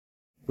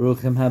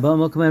Baruchim haba,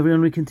 welcome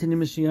everyone. We continue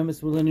Mishna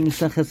Yomis. We're learning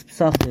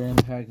Pesachim,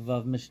 Perek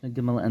Vav, Mishna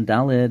Gimel and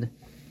Dalid.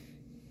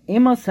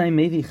 Emasai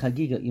mevi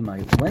chagiga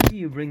imai. When do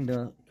you bring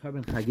the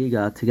carbon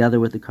chagiga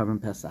together with the carbon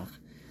Pesach?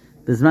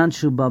 Bizman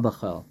shuba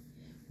b'chol.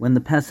 When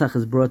the Pesach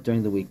is brought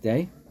during the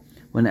weekday,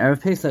 when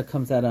Erev Pesach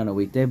comes out on a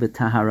weekday,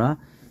 b'tahara,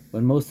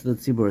 when most of the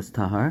tzibur is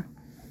tahar,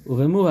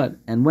 uvemuad,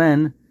 and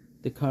when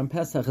the carbon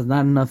Pesach is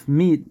not enough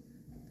meat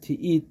to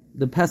eat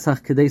the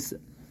Pesach kedei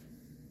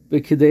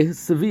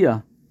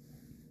seviyah.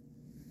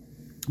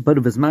 But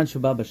if it's man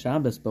Shabbat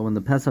Shabbos, but when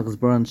the Pesach is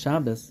brought on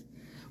Shabbos,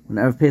 when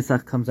Erev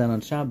Pesach comes out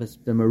on Shabbos,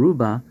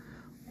 b'meruba,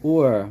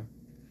 or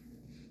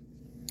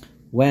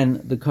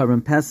when the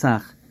Karban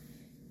Pesach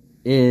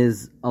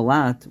is a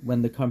lot,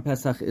 when the Karban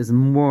Pesach is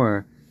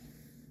more,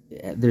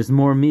 there's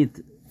more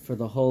meat for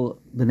the whole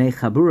B'nei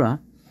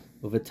Chabura,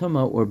 or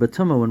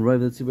B'tuma, when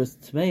Roiv L'Tzibur is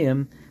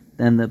Tmeim,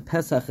 then the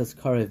Pesach is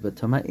Karev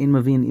B'tuma, in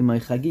Mavin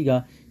Imay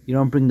Chagiga, you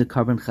don't bring the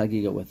Karban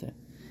Chagiga with it.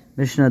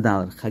 Mishna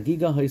Daled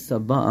Chagiga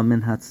Hoysa Ba'a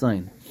Min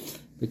Hatzayin.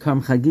 The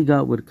Karban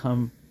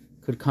Chagiga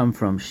could come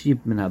from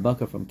sheep, min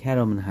habaka, from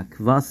cattle, min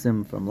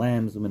hakvasim, from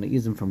lambs, min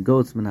ha'izim, from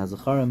goats, min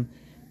hazacharim,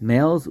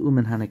 males,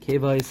 min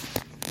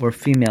hanakevais, or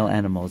female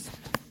animals.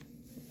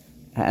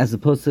 As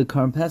opposed to the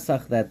Karban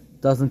Pesach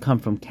that doesn't come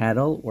from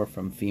cattle or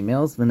from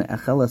females, min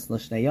echelas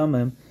l'shnei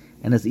yomim,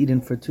 and is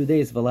eaten for 2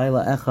 days,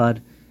 v'layla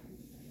echad,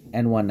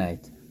 and 1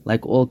 night,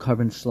 like all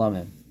Karban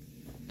shlamim.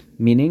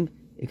 Meaning,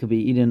 it could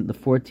be eaten the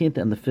 14th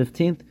and the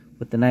 15th,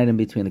 with the night in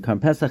between. The Karban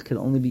Pesach could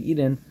only be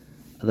eaten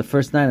the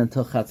first night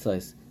until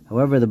Chatzos.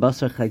 However, the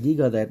Basar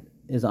Chagiga that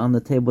is on the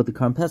table with the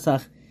Karban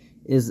Pesach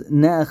is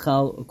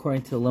Ne'echal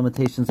according to the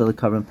limitations of the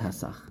Karban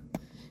Pesach.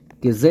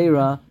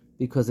 Gezerah,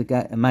 because it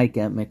might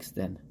get mixed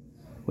in.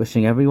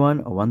 Wishing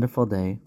everyone a wonderful day.